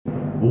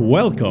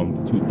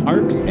Welcome to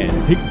Parks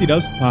and Pixie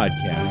Dust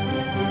Podcast.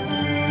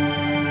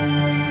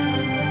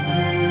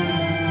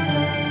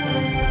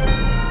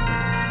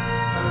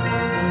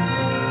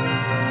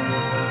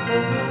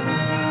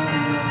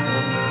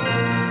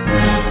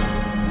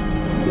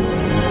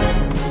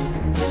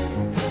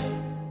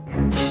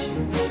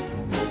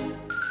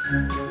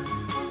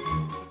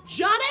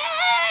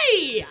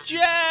 Johnny!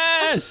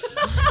 Jess!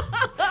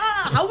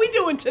 How we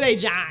doing today,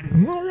 John?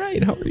 I'm all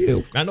right. How are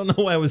you? I don't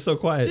know why I was so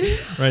quiet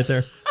right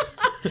there.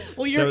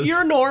 Well,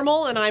 you're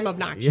normal and I'm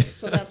obnoxious,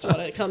 so that's what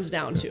it comes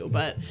down to.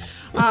 But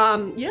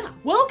yeah,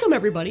 welcome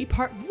everybody.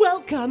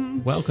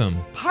 Welcome.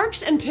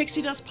 Parks and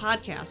Pixie Dust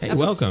Podcast. Hey,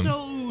 welcome.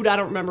 Episode, I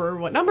don't remember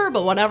what number,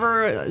 but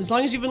whatever. As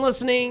long as you've been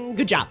listening,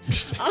 good job.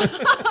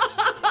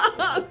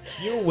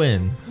 You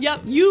win.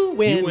 Yep, you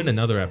win. You win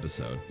another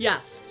episode.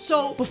 Yes.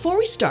 So before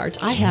we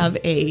start, I have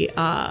a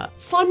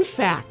fun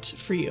fact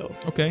for you.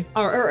 Okay.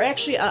 Or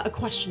actually a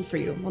question for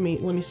you. Let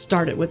me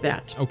start it with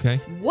that. Okay.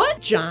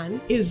 What, John,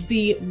 is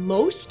the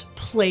most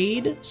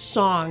played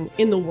song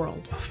in the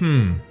world?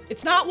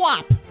 It's not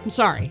WAP. I'm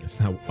sorry. It's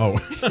not. Oh.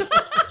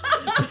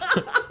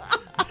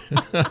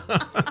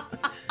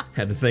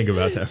 Had to think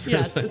about that for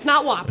a second. It's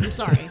not WAP. I'm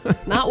sorry.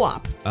 Not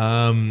WAP.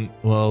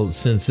 Well,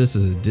 since this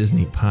is a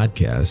Disney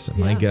podcast,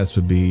 my guess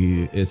would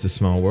be It's a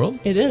Small World.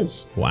 It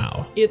is.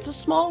 Wow. It's a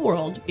Small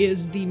World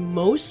is the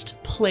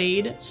most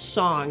played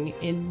song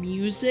in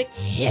music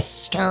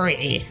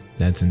history.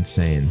 That's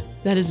insane.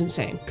 That is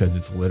insane. Because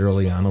it's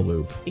literally on a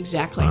loop.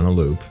 Exactly. On a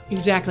loop.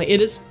 Exactly. It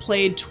is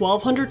played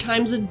 1,200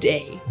 times a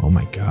day Oh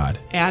my God.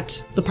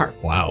 at the park.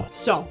 Wow.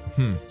 So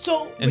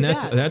And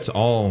with that's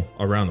all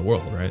around the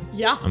world, right?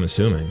 Yeah. I'm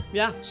assuming.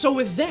 Yeah. So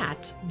with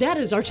that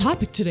is our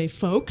topic today,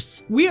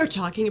 folks. We are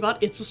talking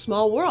about It's a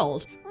Small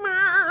World.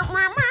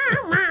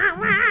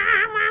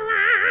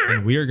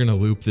 And we are going to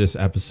loop this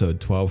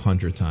episode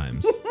 1,200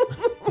 times.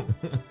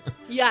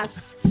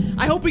 Yes.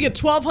 I hope we get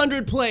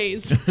 1,200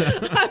 plays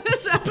on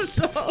this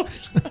episode.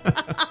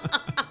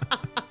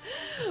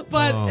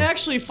 But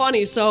actually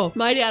funny, so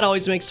my dad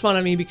always makes fun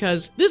of me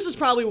because this is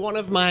probably one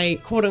of my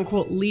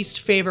quote-unquote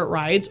least favorite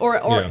rides, or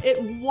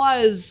it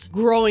was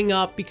growing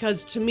up,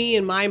 because to me,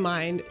 in my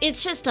mind,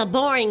 it's just a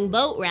boring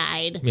boat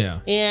ride.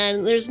 Yeah.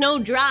 And there's no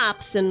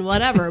drops and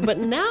whatever. But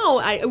now,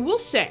 I will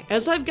say,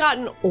 as I've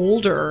gotten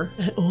older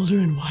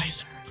and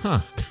wiser,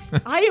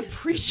 I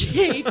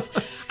appreciate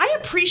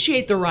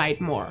the ride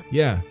more.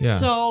 Yeah.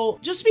 So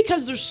just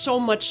because there's so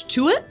much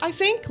to it, I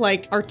think,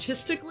 like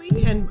artistically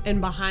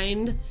and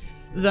behind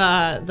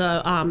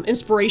the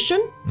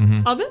inspiration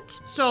of it.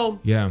 So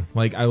Yeah,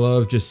 like I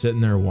love just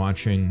sitting there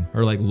watching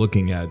or like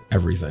looking at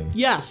everything.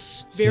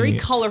 yes, very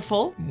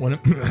colorful. One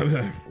of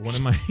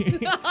my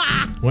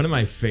one of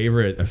my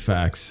favorite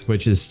effects,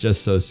 which is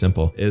just so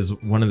simple, is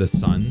one of the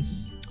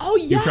suns. Oh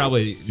yes. You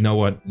probably know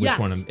which Yes.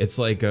 one. It's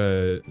like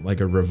a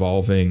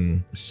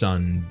revolving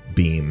sun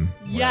beam.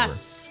 Whatever.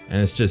 Yes.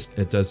 And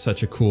it does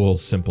such a cool,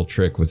 simple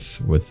trick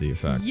with the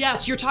effect.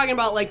 Yes, you're talking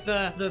about like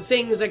the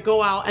things that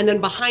go out, and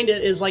then behind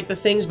it is like the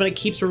things, but it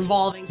keeps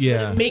revolving, so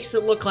that it makes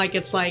it look like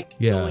it's like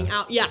going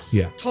out. Yes,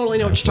 totally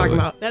know what you're talking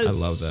about. That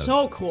is I love that.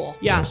 So cool.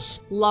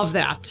 Yes, love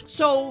that.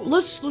 So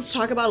let's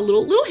talk about a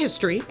little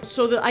history.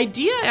 So the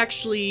idea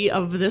actually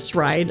of this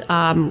ride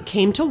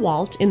came to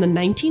Walt in the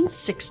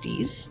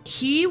 1960s.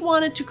 He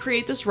wanted to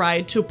create this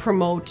ride to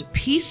promote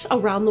peace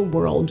around the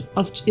world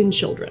in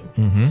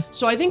children.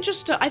 So I think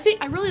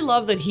I really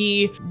love that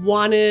he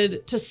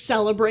wanted to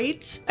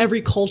celebrate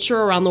every culture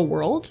around the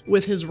world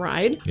with his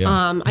ride.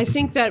 Yeah. I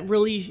think that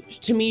really,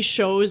 to me,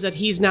 shows that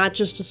he's not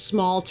just a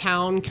small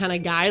town kind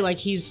of guy. Like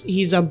he's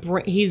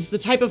the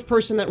type of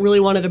person that really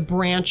wanted to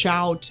branch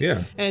out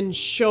and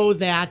show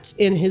that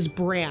in his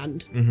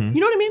brand. You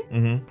know what I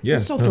mean? Yeah.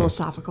 It's so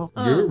philosophical.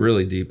 You're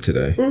really deep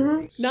today.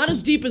 Not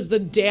as deep as the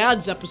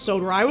dads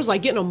episode where I was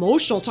like getting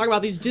emotional talking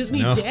about these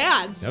Disney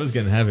dads. That was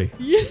getting heavy.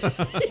 Yeah,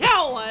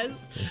 it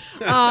was.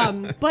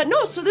 But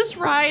no, so this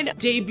ride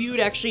debuted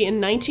actually in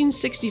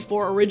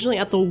 1964, originally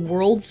at the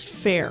World's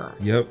Fair.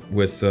 Yep,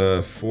 with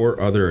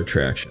 4 other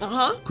attractions.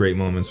 Great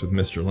Moments with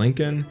Mr.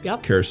 Lincoln.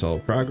 Yep. Carousel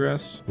of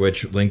Progress,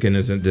 which Lincoln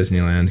is at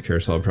Disneyland.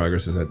 Carousel of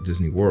Progress is at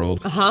Disney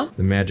World. The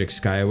Magic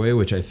Skyway,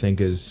 which I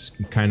think is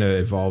kind of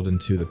evolved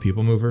into the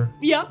People Mover.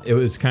 Yep. It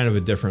was kind of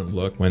a different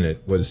look when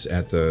it was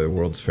at the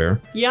World's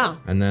Fair. Yeah.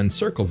 And then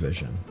Circle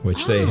Vision,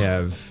 which they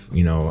have,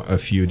 a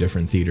few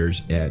different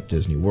theaters at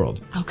Disney World.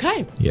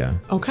 Okay. Yeah.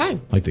 Okay.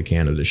 Like the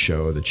Canada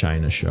show, the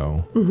China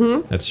show.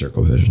 That's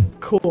Circle Vision.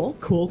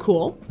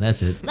 Cool.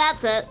 That's it.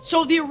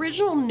 So the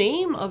original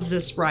name of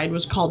this ride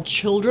was called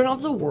Children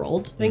of the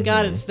World. Thank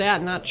God it's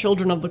that, not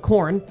Children of the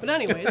Corn. But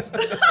anyways.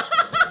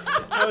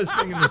 I was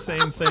thinking the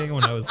same thing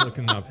when I was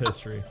looking up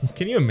history.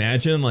 Can you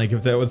imagine, like,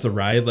 if that was a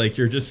ride, like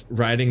you're just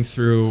riding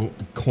through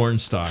corn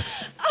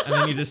stalks, and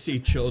then you just see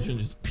children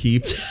just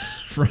peep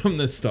from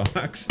the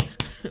stalks?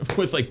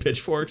 with like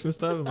pitchforks and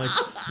stuff. I'm like,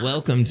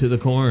 welcome to the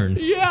corn.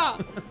 Yeah.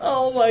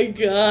 Oh my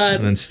God.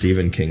 And then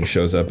Stephen King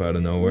shows up out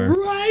of nowhere.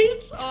 Right?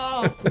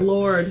 Oh,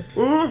 Lord.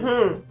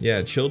 Mm-hmm.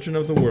 Yeah, Children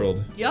of the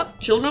World. Yep,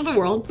 Children of the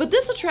World. But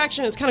this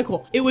attraction is kind of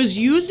cool. It was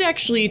used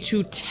actually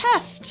to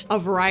test a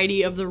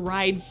variety of the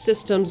ride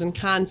systems and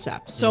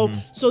concepts. So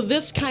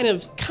this kind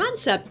of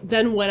concept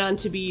then went on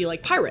to be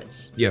like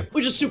Pirates. Yeah.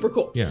 Which is super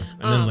cool. Yeah,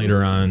 and then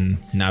later on,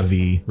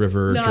 Navi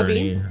River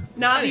Journey.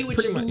 Navi,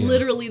 which is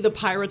literally the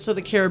Pirates of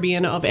the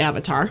Caribbean of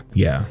Avatar.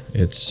 Yeah,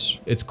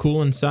 it's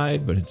cool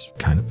inside, but it's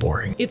kind of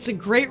boring. It's a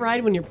great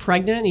ride when you're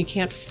pregnant and you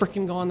can't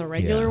freaking go on the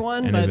regular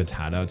one. And but if it's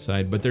hot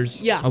outside, but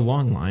there's a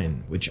long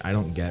line, which I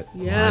don't get.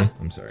 Yeah. Why.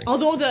 I'm sorry.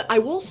 Although I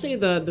will say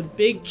the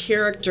big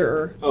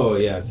character. Oh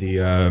yeah, the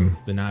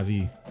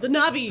Navi. The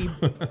Navi.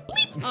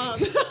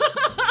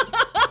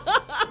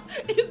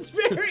 It's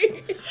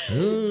very.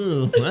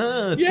 Ooh,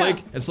 it's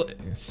like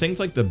it sings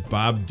like the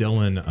Bob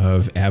Dylan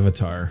of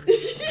Avatar.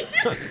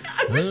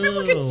 I wish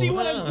people could see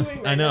what I'm doing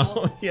right I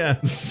know. now. Yeah.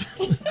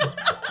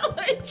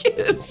 Like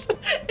it's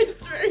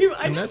very.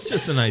 And that's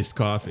just an iced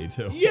coffee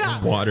too. Yeah.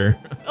 And water.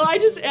 I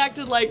just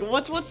acted like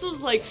what's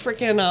those like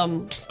freaking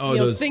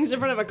those things in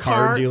front of a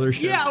car car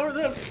dealership? Yeah, or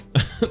the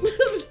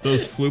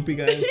Those floopy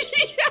guys.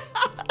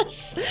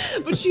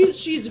 Yes, but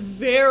she's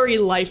very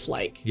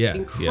lifelike. Yeah,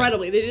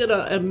 incredibly. They did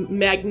a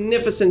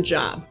magnificent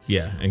job.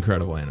 Yeah,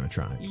 incredible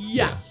animatronic.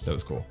 Yes, yeah, that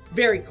was cool.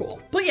 Very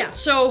cool. But yeah,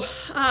 so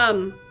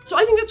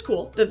I think that's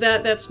cool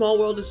that Small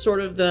World is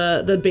sort of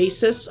the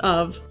basis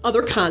of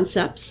other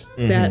concepts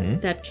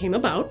that came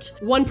about.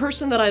 One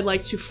person that I'd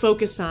like to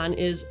focus on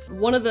is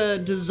one of the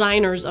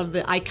designers of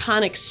the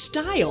iconic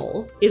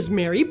style is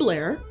Mary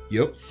Blair.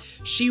 Yep.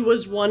 She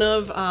was one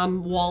of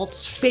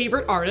Walt's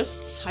favorite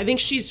artists. I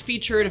think she's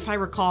featured, if I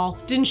recall,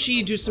 didn't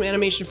she do some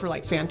animation for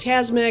like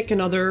Fantasmic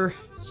and other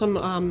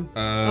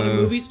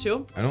movies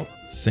too? I don't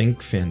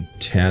think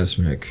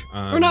Fantasmic.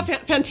 Or not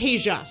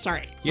Fantasia,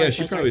 sorry. Yeah,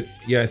 she probably.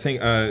 Yeah, I think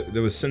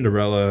there was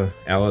Cinderella,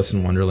 Alice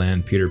in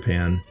Wonderland, Peter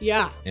Pan.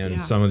 Yeah.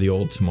 And some of the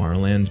old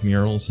Tomorrowland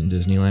murals in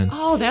Disneyland.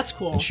 Oh, that's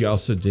cool. And she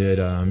also did,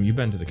 you've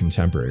been to the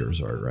Contemporary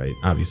Resort, right?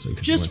 Obviously.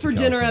 Just for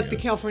dinner at the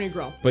California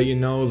Grill. But you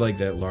know, like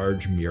that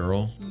large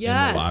mural in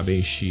the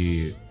lobby,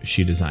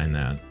 she designed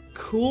that.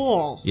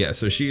 Cool. Yeah,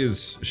 so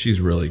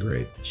she's really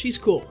great. She's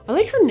cool. I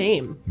like her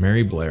name.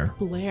 Mary Blair.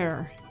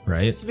 Blair.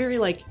 Right? It's very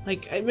like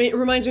it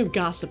reminds me of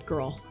Gossip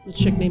Girl, the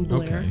chick named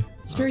Blair. Okay.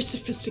 It's very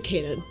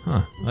sophisticated.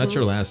 Huh. Well, that's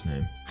her last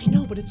name. I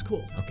know, but it's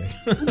cool. Okay.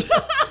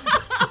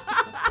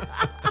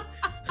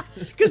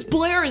 Because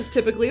Blair is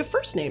typically a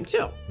first name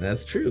too.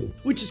 That's true.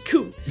 Which is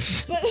cool.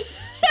 But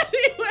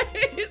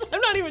anyways,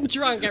 I'm not even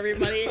drunk,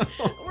 everybody.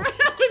 We're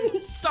having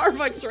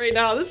Starbucks right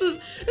now. This is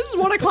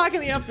 1 o'clock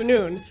in the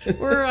afternoon.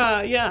 We're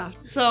yeah.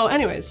 So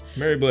anyways.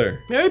 Mary Blair.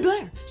 Mary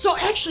Blair. So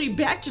actually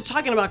back to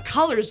talking about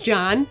colors,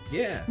 John.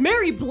 Yeah.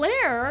 Mary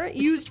Blair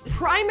used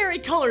primary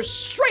colors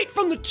straight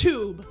from the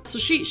tube. So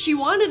she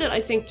wanted it,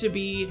 I think, to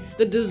be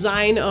the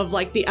design of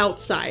like the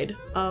outside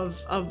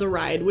of the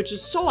ride, which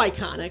is so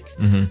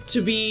iconic,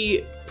 to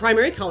be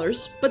primary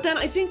colors. But then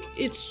I think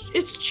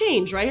it's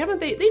changed, right? Haven't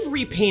they? They've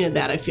repainted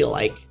that, I feel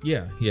like.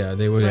 Yeah.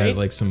 They would have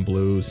like some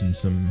blues and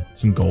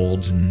some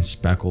golds and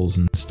speckles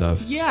and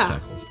stuff. Yeah.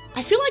 Speckles.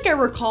 I feel like I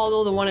recall,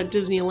 though, the one at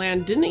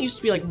Disneyland, didn't it used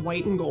to be like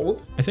white and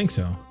gold? I think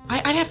so.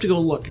 I'd have to go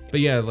look.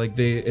 But yeah, like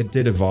it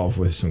did evolve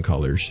with some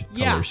color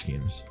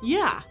schemes.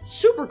 Yeah,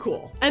 super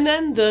cool. And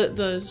then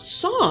the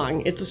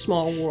song, It's a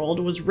Small World,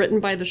 was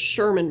written by the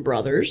Sherman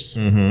Brothers.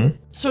 Mm-hmm.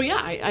 So yeah,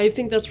 I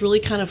think that's really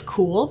kind of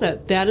cool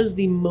that is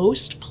the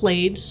most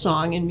played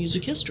song in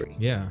music history.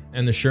 Yeah,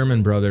 and the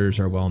Sherman Brothers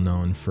are well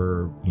known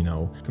for,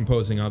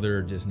 composing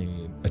other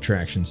Disney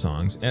attraction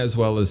songs, as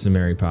well as the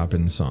Mary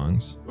Poppins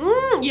songs.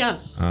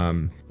 Yes.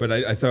 But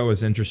I thought it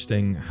was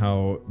interesting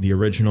how the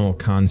original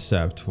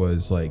concept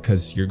was like,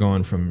 because you're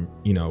going from,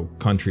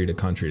 country to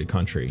country to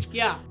country.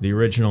 Yeah. The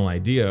original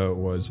idea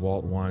was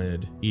Walt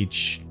wanted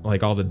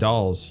all the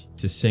dolls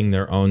to sing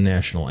their own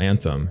national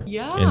anthem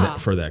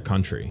for that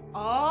country.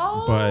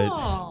 Oh. But,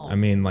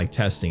 like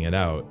testing it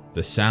out,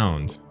 the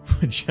sound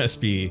would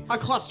just be a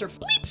cluster.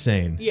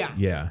 Insane. Yeah.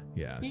 Yeah.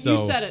 You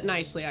said it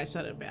nicely. I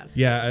said it bad.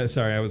 Yeah.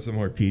 Sorry. I was the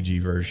more PG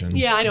version.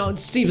 Yeah, I know. And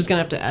Steve is going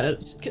to have to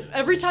edit.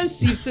 Every time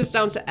Steve sits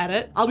down to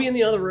edit, I'll be in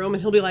the other room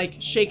and he'll be like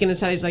shaking his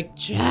head. He's like,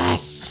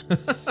 Jess.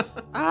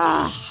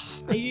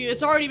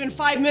 It's already been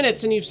 5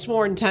 minutes and you've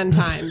sworn 10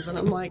 times. And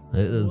I'm like,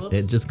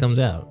 it just comes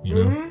out,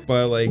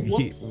 But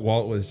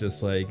Walt was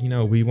just like,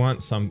 we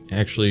want some,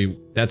 actually,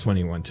 that's when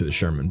he went to the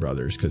Sherman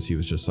Brothers, because he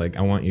was just like,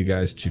 I want you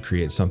guys to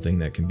create something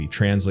that can be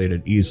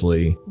translated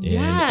easily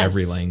in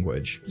every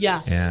language.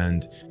 Yes.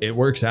 And it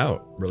works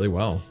out really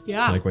well.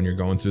 Yeah. Like when you're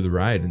going through the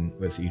ride and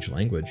with each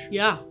language.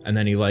 Yeah. And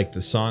then he liked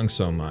the song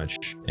so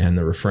much and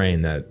the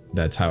refrain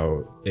that's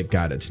how it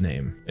got its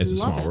name. It's a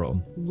Small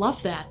World.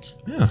 Love that.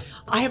 Yeah.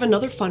 I have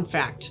another fun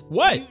fact.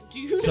 What?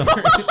 Do you know?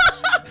 Sorry.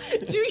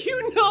 Do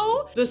you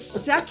know the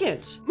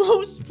second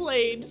most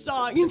played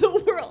song in the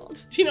world?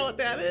 Do you know what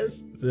that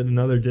is? Is it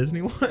another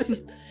Disney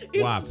one?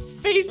 It's WAP.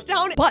 Face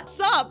Down,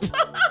 Butts Up.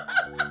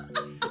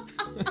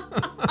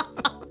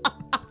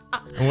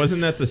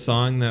 Wasn't that the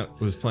song that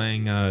was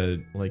playing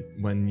like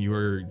when you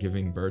were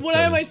giving birth? When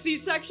I had my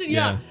C-section,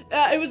 yeah.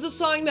 It was a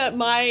song that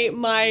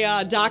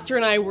my doctor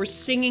and I were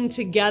singing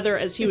together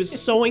as he was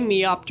sewing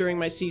me up during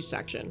my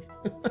C-section.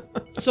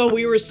 So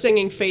we were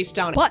singing face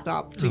down, butt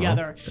up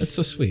together. Oh, that's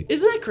so sweet.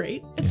 Isn't that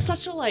great? It's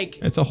such a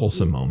It's a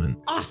wholesome moment.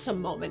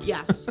 Awesome moment.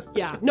 Yes.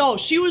 Yeah. No,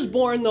 she was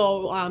born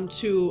though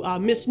to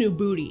Miss New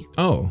Booty.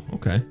 Oh,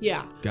 okay.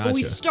 Yeah. Gotcha. But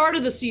we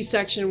started the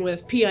C-section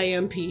with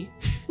PIMP.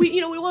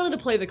 We wanted to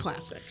play the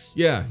classics.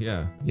 Yeah.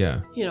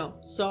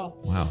 So.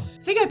 Wow.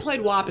 I think I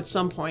played WAP at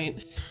some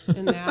point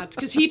in that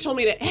because he told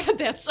me to add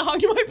that song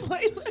to my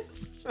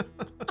playlist.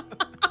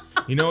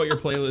 You know what your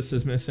playlist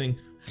is missing?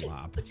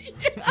 WAP.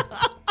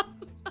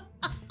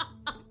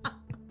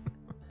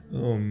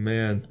 Oh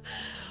man.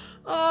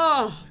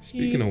 Oh.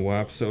 Speaking of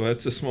WAP, so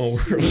that's a small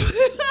world.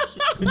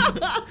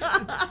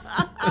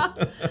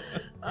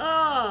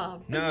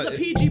 This is a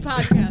PG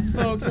podcast,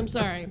 folks. I'm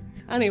sorry.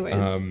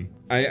 Anyways.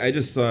 I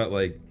just thought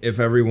like if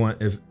anyone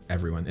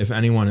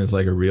is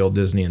like a real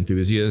Disney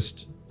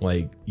enthusiast,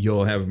 like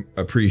you'll have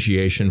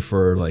appreciation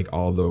for like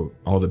all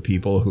the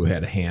people who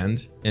had a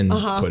hand in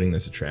putting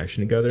this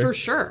attraction together. For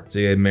sure. So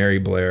you had Mary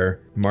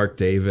Blair, Mark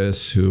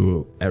Davis,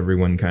 who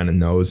everyone kind of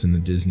knows in the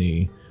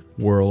Disney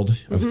world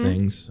of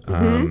things.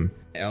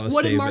 Alice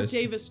What did Davis, Mark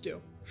Davis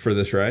do? for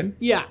this ride?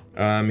 Yeah.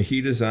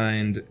 He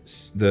designed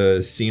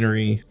the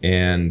scenery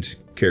and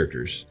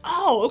characters.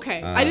 Oh,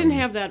 okay. I didn't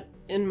have that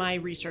in my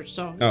research,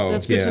 so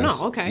that's good to know.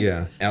 Okay.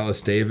 Yeah.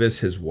 Alice Davis,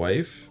 his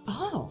wife,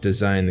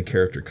 designed the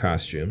character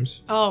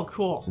costumes. Oh,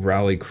 cool.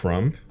 Raleigh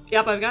Crump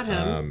Yep, I've got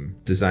him.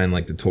 designed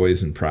like the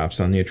toys and props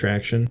on the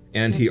attraction,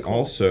 and he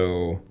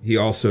also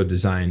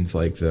designed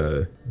like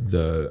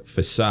the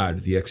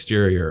facade, the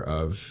exterior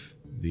of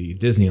the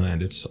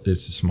Disneyland. It's a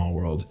Small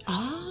World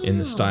in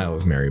the style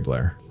of Mary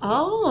Blair.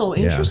 Oh,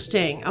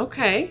 interesting.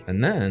 Okay.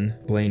 And then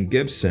Blaine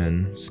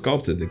Gibson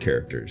sculpted the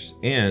characters,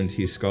 and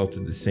he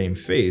sculpted the same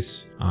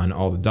face on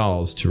all the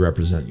dolls to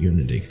represent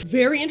unity.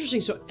 Very interesting.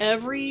 So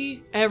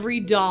every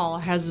doll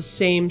has the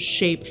same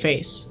shape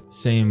face.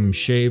 Same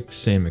shape,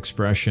 same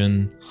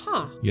expression.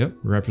 Huh. Yep,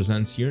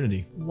 represents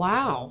unity.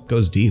 Wow.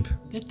 Goes deep.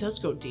 That does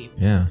go deep.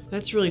 Yeah.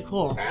 That's really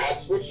cool.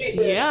 That's what she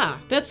said. Yeah.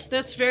 That's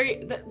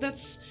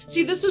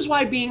see, this is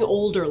why being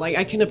older, like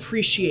I can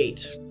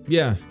appreciate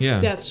Yeah.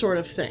 that sort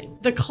of thing.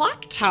 The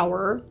clock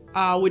tower,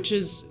 which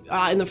is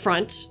in the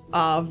front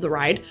of the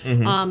ride,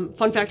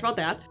 fun fact about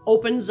that,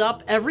 opens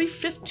up every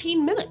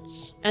 15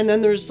 minutes. And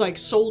then there's like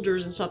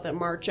soldiers and stuff that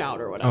march out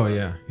or whatever. Oh,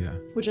 yeah.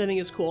 Which I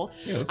think is cool.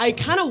 Yeah, I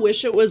kind of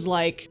wish it was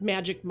like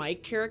Magic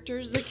Mike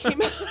characters that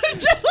came out and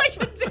did like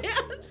a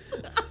dance.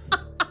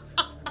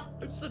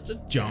 I'm such a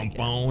Jump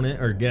on it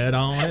or get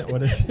on it.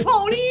 What is it?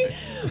 pony.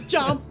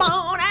 Jump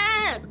on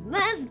it.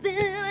 Let's do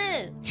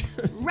it.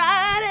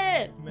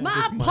 Ride it. My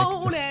Magic Mike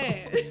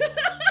pony.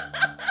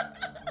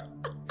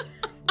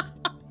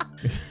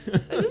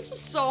 This is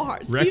so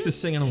hard. Rex is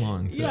singing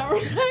along. Yeah,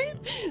 right?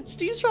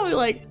 Steve's probably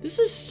like, this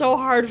is so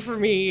hard for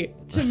me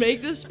to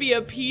make this be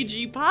a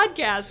PG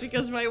podcast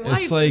because my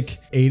wife It's like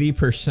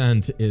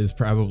 80% is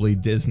probably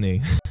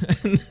Disney,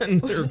 and then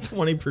their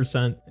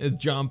 20% is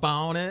jump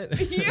on it.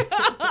 Yeah.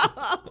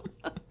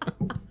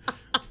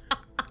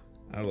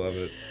 I love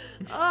it.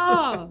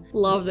 Oh,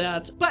 love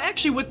that. But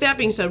actually, with that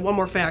being said, one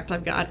more fact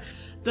I've got.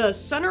 The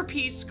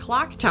centerpiece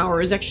clock tower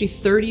is actually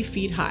 30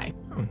 feet high.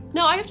 Oh.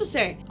 Now, I have to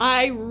say,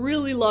 I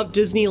really love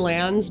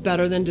Disneyland's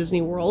better than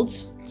Disney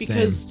World's.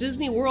 Because Same.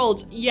 Disney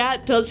World's,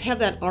 it does have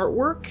that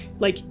artwork.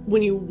 Like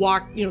when you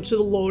walk, to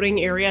the loading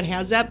area, it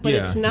has that, but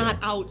it's not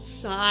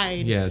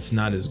outside. Yeah, it's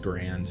not as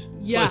grand.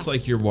 Yes. Plus,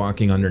 like you're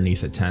walking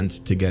underneath a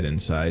tent to get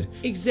inside.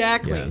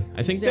 Exactly. Yeah.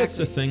 I think that's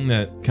the thing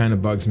that kind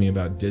of bugs me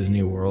about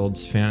Disney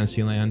World's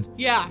Fantasyland.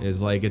 Yeah.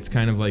 Is like it's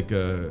kind of like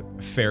a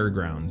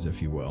fairgrounds,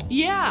 if you will.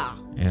 Yeah.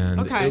 And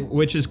Okay.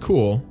 which is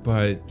cool,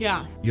 but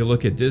Yeah. you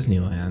look at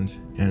Disneyland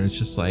and it's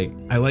just like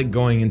I like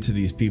going into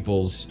these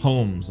people's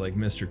homes like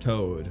Mr.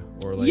 Toad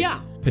or like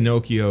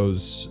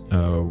Pinocchio's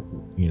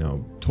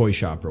toy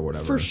shop or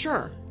whatever. For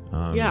sure.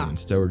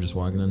 Instead we're just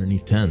walking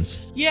underneath tents.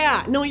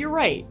 Yeah, no, you're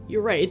right.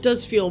 You're right. It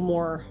does feel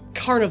more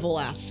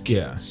carnival-esque.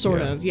 Yeah,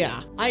 Sort yeah. of,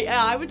 yeah.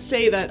 I would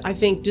say that I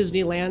think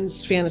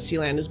Disneyland's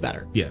Fantasyland is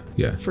better.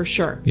 Yeah. For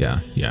sure. Yeah.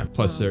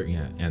 Plus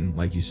and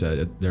like you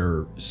said,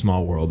 their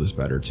Small World is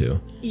better too.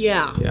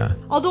 Yeah. Yeah.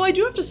 Although I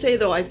do have to say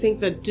though, I think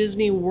that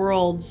Disney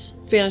World's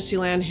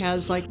Fantasyland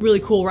has like really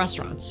cool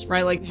restaurants,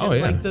 right? Like it has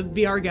like the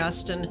Be Our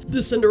Guest and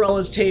the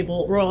Cinderella's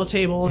table, Royal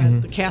Table,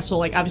 and the castle.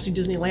 Like obviously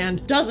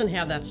Disneyland doesn't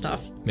have that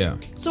stuff. Yeah.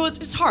 So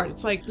it's hard.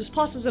 It's like there's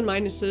pluses and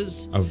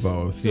minuses Of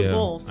both. to Yeah.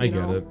 both. I you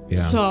get know? it. Yeah.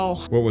 So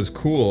What was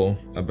cool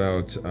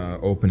about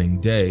opening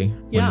day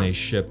when they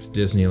shipped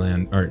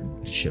Disneyland,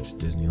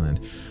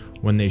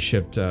 when they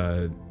shipped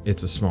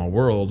It's a Small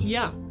World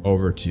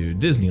over to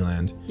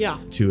Disneyland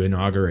to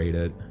inaugurate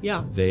it,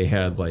 they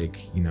had like,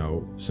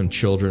 some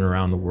children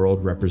around the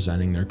world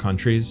representing their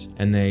countries,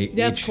 and they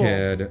each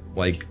had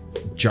like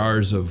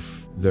jars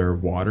of their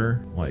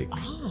water, like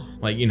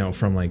like, you know,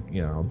 from like,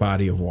 you know, a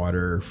body of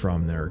water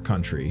from their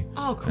country.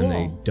 Oh, cool. And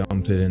they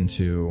dumped it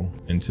into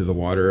the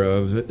water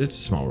of It's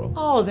a Small World.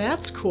 Oh,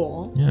 that's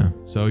cool. Yeah.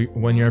 So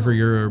whenever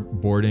you're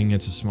boarding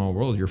It's a Small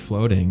World, you're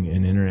floating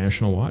in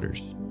international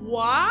waters.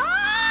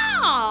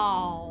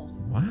 Wow.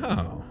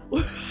 Wow.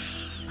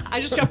 I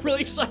just got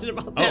really excited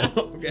about that.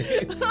 Oh,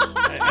 okay.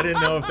 I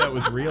didn't know if that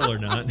was real or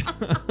not.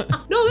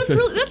 No,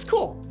 that's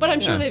cool. But I'm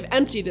sure they've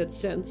emptied it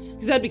since,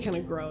 because that'd be kind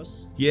of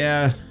gross.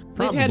 Yeah,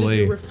 probably. They've had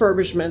to do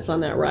refurbishments on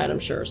that ride, I'm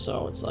sure.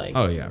 So it's like,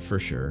 oh yeah, for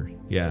sure.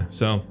 Yeah.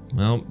 So,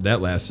 well,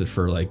 that lasted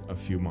for like a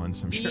few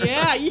months, I'm sure.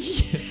 yeah.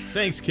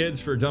 Thanks, kids,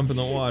 for dumping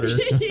the water.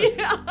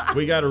 Yeah.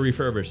 We got to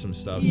refurbish some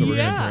stuff, so we're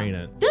gonna drain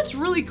it. That's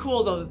really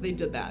cool though that they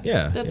did that.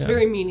 Yeah. That's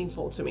very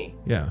meaningful to me.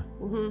 Yeah.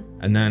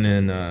 And then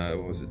in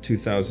what was it,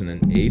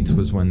 2008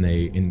 was when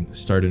they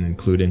started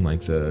including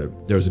like there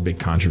was a big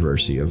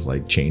controversy of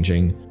like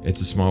changing It's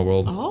a Small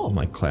World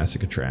like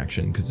classic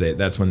attraction, because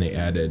that's when they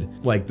added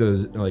like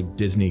those like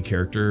Disney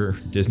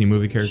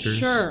movie characters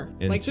into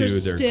like their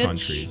their Stitch,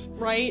 countries,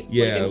 right?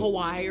 Yeah. Like in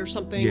Hawaii or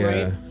something, yeah,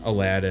 right?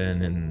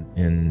 Aladdin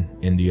in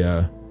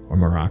India or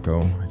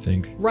Morocco, I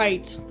think.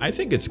 Right. I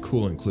think it's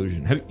cool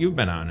inclusion. You've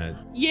been on it?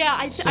 Yeah,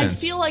 I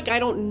feel like I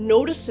don't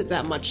notice it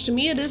that much. To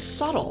me, it is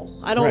subtle.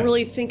 I don't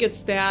really think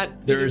it's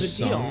that big of a There's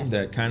deal. some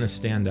that kind of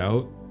stand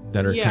out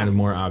that are kind of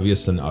more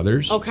obvious than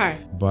others. Okay.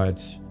 But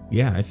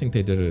yeah, I think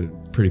they did a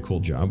pretty cool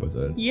job with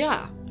it.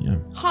 Yeah. Yeah.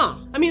 Huh.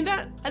 I mean,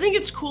 I think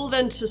it's cool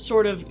then to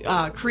sort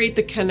of create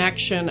the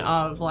connection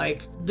of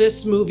like,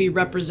 this movie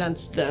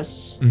represents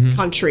this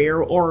country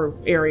or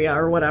area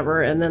or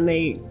whatever, and then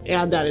they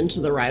add that into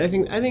the ride. I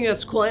think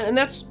that's cool, and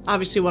that's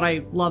obviously what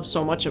I love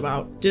so much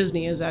about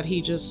Disney, is that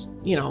he just,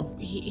 you know,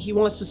 he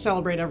wants to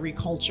celebrate every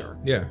culture.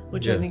 Yeah.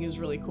 Which I think is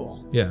really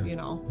cool. Yeah. You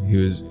know,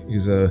 he's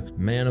a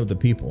man of the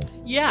people.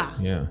 Yeah.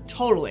 Yeah.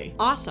 Totally.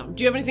 Awesome.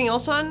 Do you have anything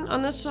else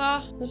on this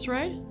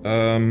ride?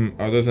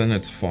 Other than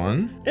it's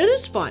fun. It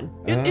is fun.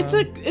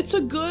 It's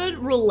a good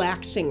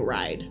relaxing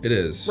ride. It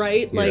is.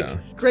 Right?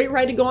 Like, great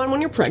ride to go on when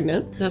you're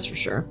pregnant, that's for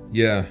sure.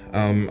 Yeah,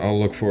 I'll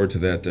look forward to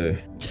that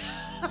day.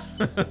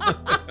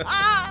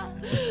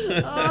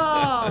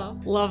 Oh,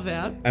 love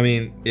that. I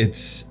mean,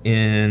 it's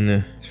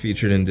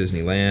featured in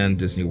Disneyland,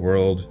 Disney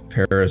World,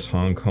 Paris,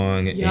 Hong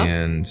Kong,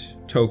 and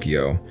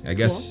Tokyo. I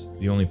guess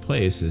the only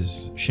place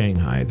is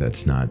Shanghai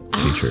that's not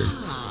featured.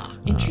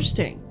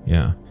 Interesting.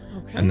 Yeah.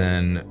 Okay. And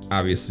then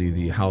obviously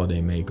the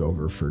holiday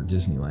makeover for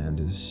Disneyland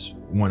is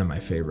one of my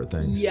favorite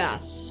things.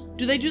 Yes.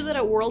 Do they do that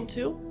at World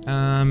too?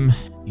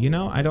 You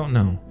know, I don't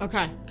know.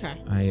 Okay.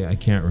 I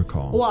can't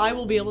recall. Well, I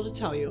will be able to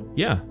tell you.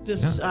 Yeah.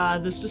 This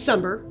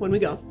December when we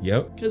go.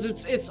 Yep. Because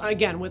it's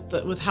again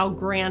with how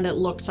grand it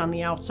looks on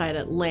the outside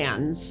it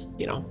lands,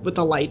 you know, with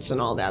the lights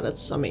and all that.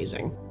 That's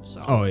amazing.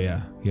 So. Oh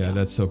yeah.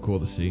 That's so cool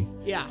to see.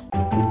 Yeah.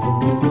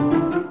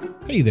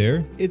 Hey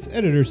there, it's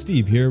Editor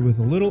Steve here with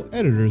a little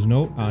editor's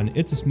note on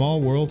It's a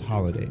Small World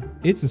Holiday.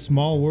 It's a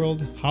Small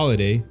World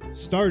Holiday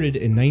started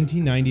in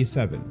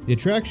 1997. The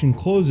attraction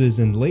closes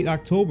in late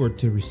October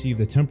to receive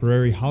the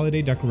temporary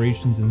holiday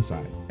decorations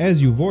inside.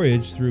 As you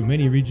voyage through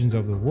many regions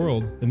of the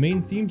world, the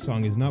main theme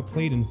song is not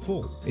played in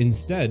full.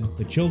 Instead,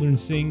 the children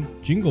sing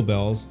Jingle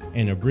Bells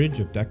and a bridge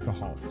of Deck the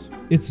Halls.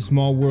 It's a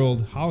Small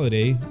World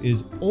Holiday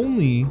is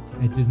only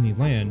at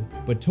Disneyland,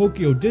 but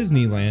Tokyo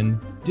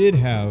Disneyland did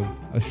have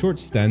a short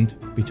stint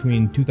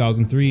between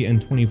 2003 and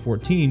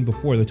 2014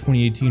 before the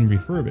 2018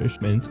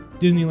 refurbishment.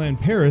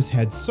 Disneyland Paris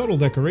had subtle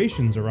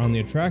decorations around the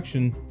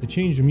attraction to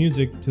change the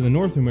music to the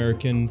North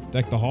American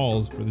Deck the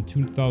Halls for the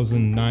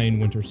 2009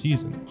 winter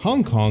season.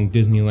 Hong Kong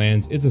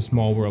Disneyland's It's a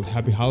Small World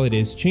Happy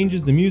Holidays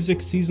changes the music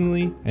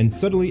seasonally and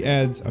subtly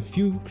adds a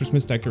few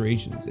Christmas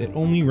decorations. It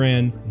only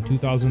ran in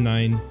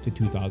 2009 to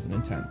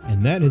 2010.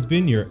 And that has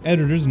been your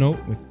editor's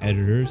note with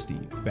Editor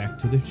Steve. Back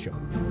to the show.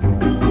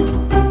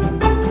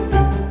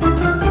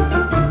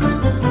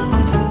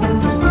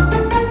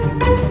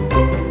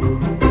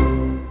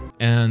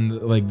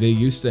 And like they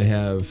used to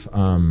have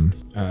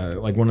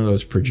like one of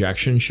those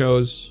projection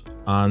shows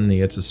on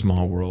the It's a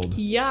Small World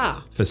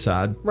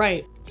facade.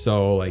 Right.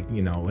 So like,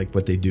 you know, like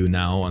what they do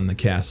now on the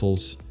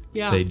castles.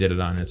 Yeah. They did it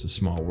on It's a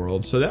Small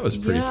World. So that was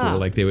pretty cool.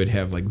 Like they would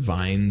have like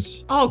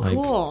vines. Oh, like,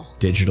 cool.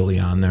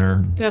 Digitally on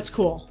there. That's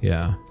cool.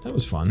 Yeah. That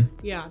was fun.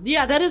 Yeah.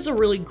 Yeah, that is a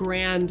really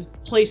grand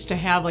place to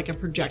have like a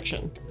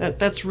projection.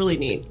 That's really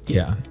neat.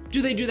 Yeah.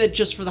 Do they do that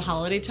just for the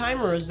holiday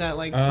time, or is that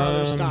like for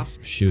other stuff?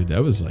 Shoot,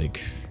 that was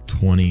like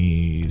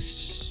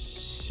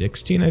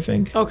 2016, I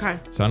think. Okay.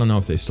 So I don't know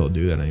if they still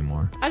do that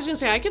anymore. I was gonna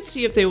say I could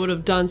see if they would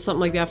have done something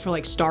like that for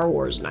like Star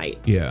Wars night.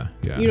 Yeah.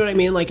 You know what I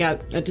mean? Like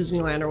at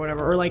Disneyland or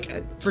whatever, or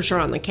like for sure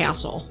on the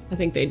castle. I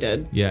think they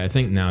did. Yeah, I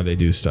think now they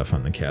do stuff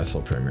on the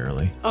castle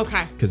primarily.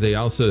 Okay. Because they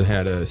also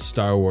had a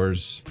Star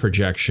Wars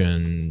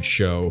projection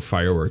show,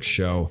 fireworks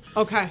show.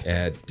 Okay.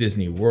 At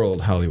Disney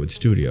World Hollywood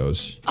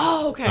Studios.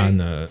 Oh, okay. On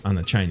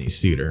the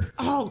Chinese theater.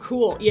 Oh,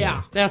 cool.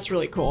 Yeah, that's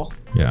really cool.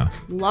 Yeah.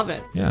 Love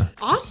it. Yeah.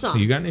 Awesome.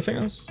 You got anything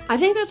else? I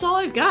think that's all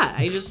I've got.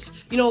 I just,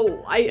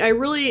 I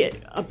really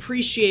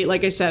appreciate,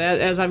 like I said,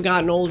 as I've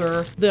gotten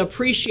older, the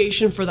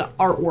appreciation for the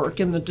artwork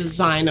and the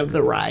design of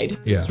the ride.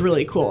 Yeah. It's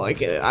really cool.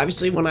 Like,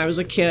 obviously, when I was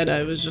a kid,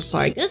 I was just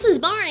like, this is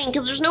boring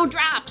because there's no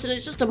drops and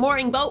it's just a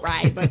boring boat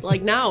ride. But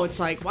like now it's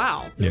like,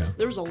 wow,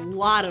 there's a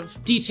lot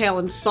of detail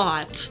and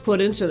thought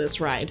put into this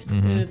ride.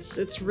 And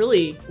it's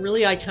really,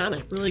 really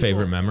iconic. Really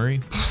Favorite cool. memory?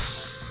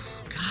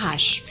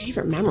 Gosh,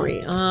 favorite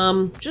memory.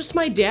 Just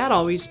my dad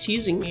always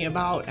teasing me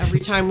about every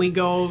time we'd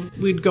go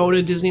to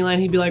Disneyland,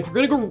 he'd be like, we're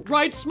gonna go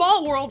ride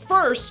Small World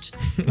first.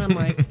 And I'm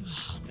like,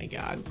 oh my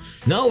God.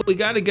 No, we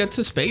got to get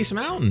to Space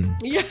Mountain.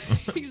 Yeah,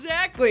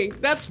 exactly.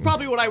 That's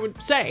probably what I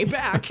would say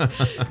back.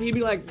 He'd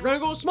be like, we're gonna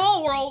go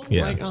Small World.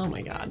 Yeah. I'm like, oh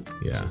my God.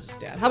 Yeah. Jesus,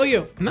 Dad. How about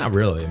you? Not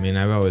really. I mean,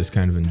 I've always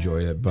kind of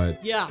enjoyed it,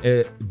 but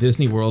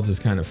Disney World is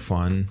kind of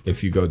fun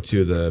if you go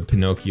to the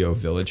Pinocchio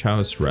Village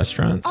House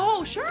restaurant.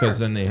 Oh, sure. Because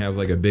then they have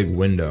like a big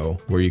window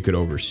where you could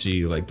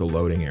oversee like the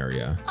loading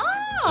area.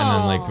 And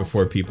then like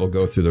before people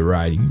go through the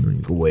ride, you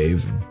can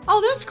wave.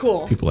 Oh, that's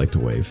cool. People like to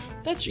wave.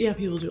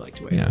 People do like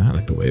to wave. Yeah, I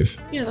like to wave.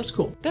 Yeah, that's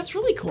cool. That's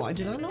really cool. I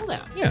did not know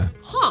that. Yeah.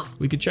 Huh.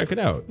 We could check it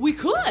out. We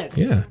could.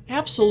 Yeah.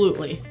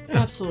 Absolutely. Yeah.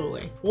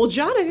 Absolutely. Well,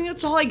 John, I think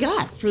that's all I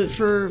got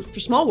for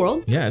Small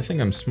World. Yeah, I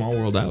think I'm Small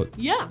World out.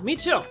 Yeah, me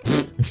too.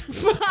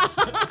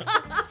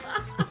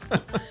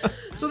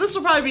 So this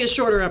will probably be a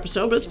shorter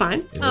episode, but it's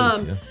fine.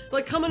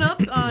 But coming up,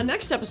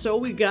 next episode,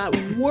 we've got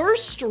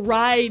worst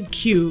ride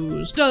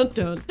queues. Dun,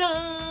 dun,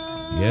 dun.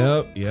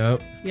 Yep.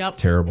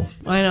 Terrible.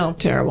 I know,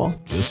 terrible.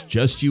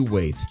 Just you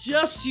wait.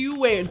 Just you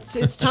wait.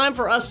 It's time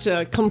for us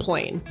to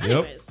complain.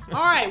 Anyways.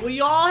 All right, well,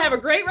 you all have a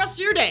great rest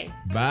of your day.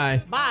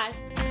 Bye. Bye.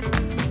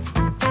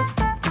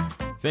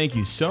 Thank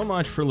you so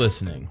much for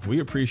listening. We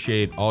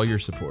appreciate all your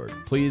support.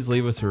 Please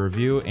leave us a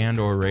review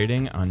and/or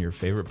rating on your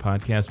favorite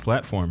podcast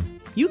platform.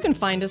 You can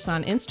find us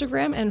on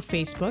Instagram and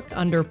Facebook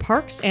under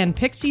Parks and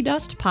Pixie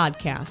Dust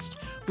Podcast.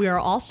 We are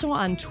also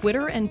on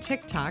Twitter and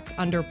TikTok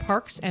under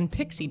Parks and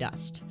Pixie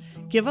Dust.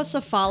 Give us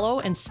a follow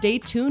and stay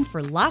tuned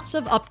for lots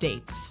of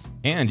updates.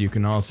 And you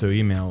can also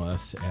email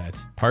us at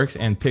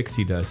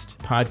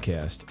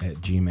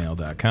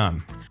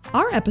parksandpixiedustpodcast@gmail.com.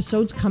 Our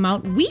episodes come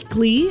out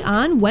weekly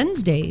on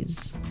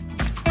Wednesdays.